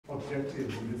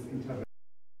objectives in this intervention.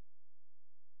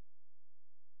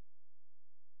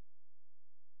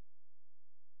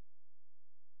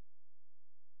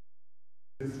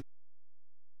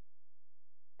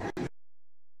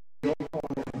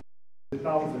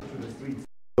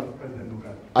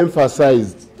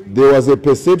 Emphasized there was a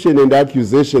perception and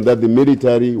accusation that the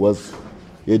military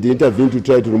had intervened to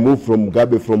try to remove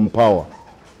Mugabe from power.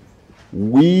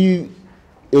 We,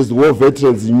 as war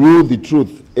veterans, knew the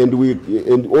truth,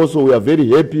 and also we are very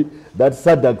happy that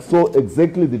SADC saw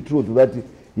exactly the truth, that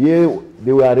here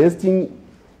they were arresting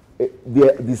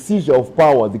the seizure of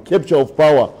power, the capture of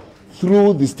power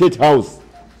through the State House,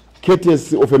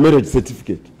 courtesy of a marriage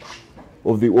certificate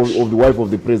of the wife of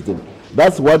the president.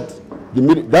 That's what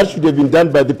that should have been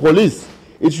done by the police.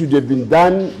 It should have been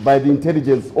done by the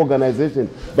intelligence organization.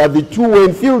 But the two were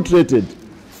infiltrated,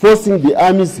 forcing the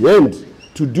army's hand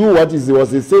to do what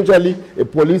was essentially a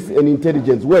police and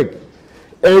intelligence work.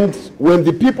 And when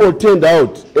the people turned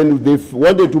out and they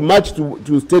wanted to march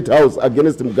to State House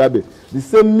against Mugabe, the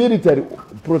same military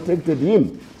protected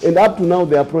him. And up to now,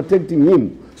 they are protecting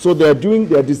him. So they are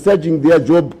discharging their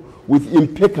job with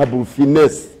impeccable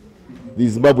finesse. The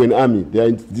Zimbabwean army, they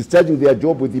are discharging their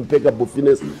job with impeccable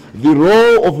finesse. The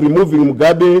role of removing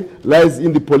Mugabe lies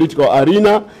in the political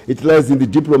arena, it lies in the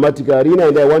diplomatic arena,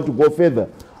 and I want to go further.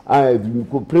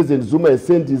 President Zuma has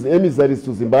sent his emissaries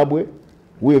to Zimbabwe.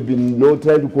 We have been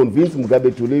trying to convince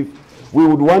Mugabe to leave. We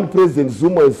would want President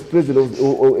Zuma as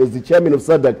as the chairman of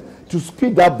SADC to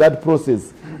speed up that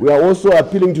process. We are also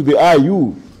appealing to the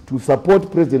IU to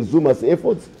support President Zuma's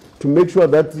efforts to make sure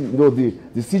that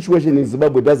the situation in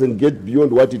Zimbabwe doesn't get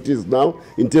beyond what it is now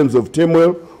in terms of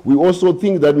turmoil. We also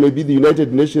think that maybe the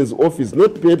United Nations office,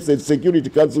 not perhaps at Security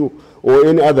Council or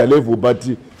any other level, but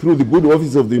through the good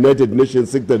office of the United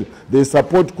Nations sector, they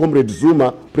support Comrade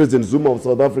Zuma, President Zuma of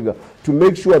South Africa, to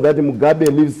make sure that Mugabe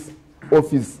leaves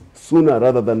office sooner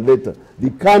rather than later.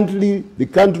 The country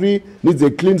needs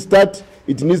a clean start.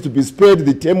 It needs to be spared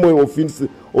the turmoil of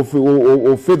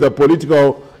further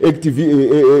political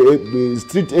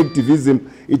street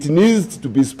activism. It needs to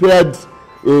be spared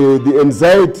the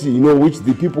anxiety, which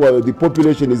the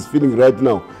population is feeling right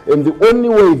now. And the only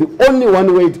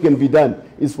one way it can be done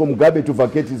is for Mugabe to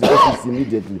vacate his office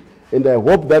immediately. And I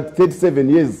hope that 37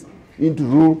 years into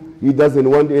rule, he doesn't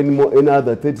want any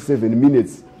other 37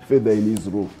 minutes further in his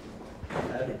rule.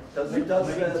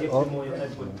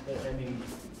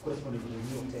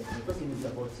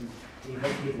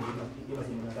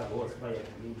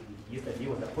 Yesterday he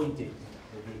was appointed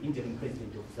the interim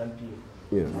president of Zanu PF.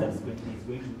 Yeah. Subsequently, he's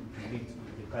going to lead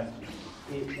the country.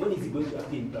 When is he going to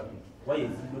appear in public? Why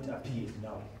has he not appeared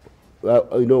now?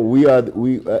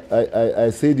 I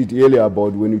said it earlier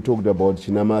about when you talked about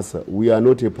Chinamasa. We are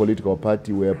not a political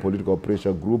party. We are a political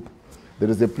pressure group. There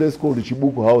is a place called the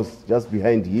Chibuku House just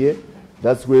behind here.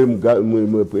 That's where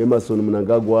Emerson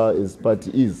Mnangagwa's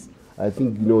party is. I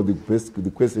think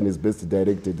the question is best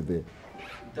directed there.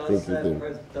 Does President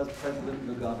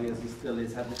Mugabe, as he still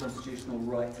is, have the constitutional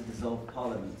right to dissolve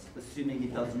Parliament? Assuming he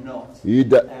does not, the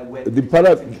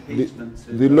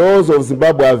laws of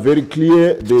Zimbabwe are very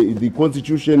clear. The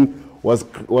constitution was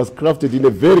crafted in a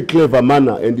very clever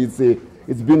manner, and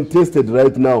it's been tested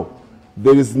right now.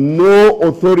 There is no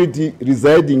authority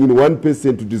residing in one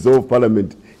person to dissolve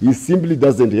Parliament. He simply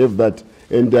doesn't have that.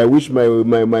 And I wish my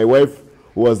wife,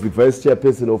 who was the vice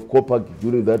chairperson of COPAC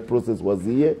during that process, was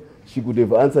here. She could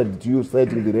have answered to you,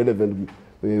 citing the relevant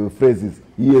phrases.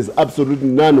 He has absolutely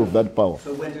none of that power.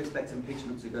 So when do you expect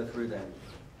impeachment to go through then?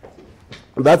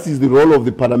 That is the role of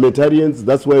the parliamentarians.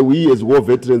 That's why we, as war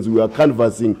veterans, we are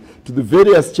canvassing to the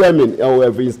various chairmen. We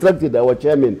have instructed our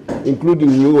chairmen, including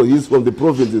he's from the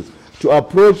provinces, to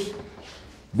approach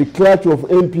the clutch of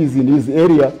MPs in his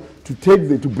area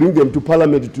to bring them to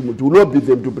Parliament, to lobby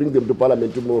them to bring them to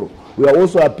Parliament tomorrow. We are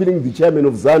also appealing the chairman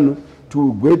of ZANU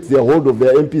to get their hold of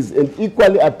their MPs, and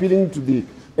equally appealing to the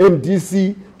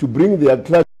MDC to bring their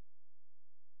clutch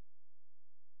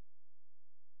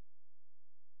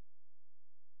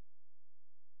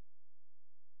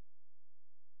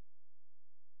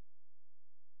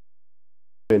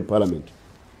in Parliament.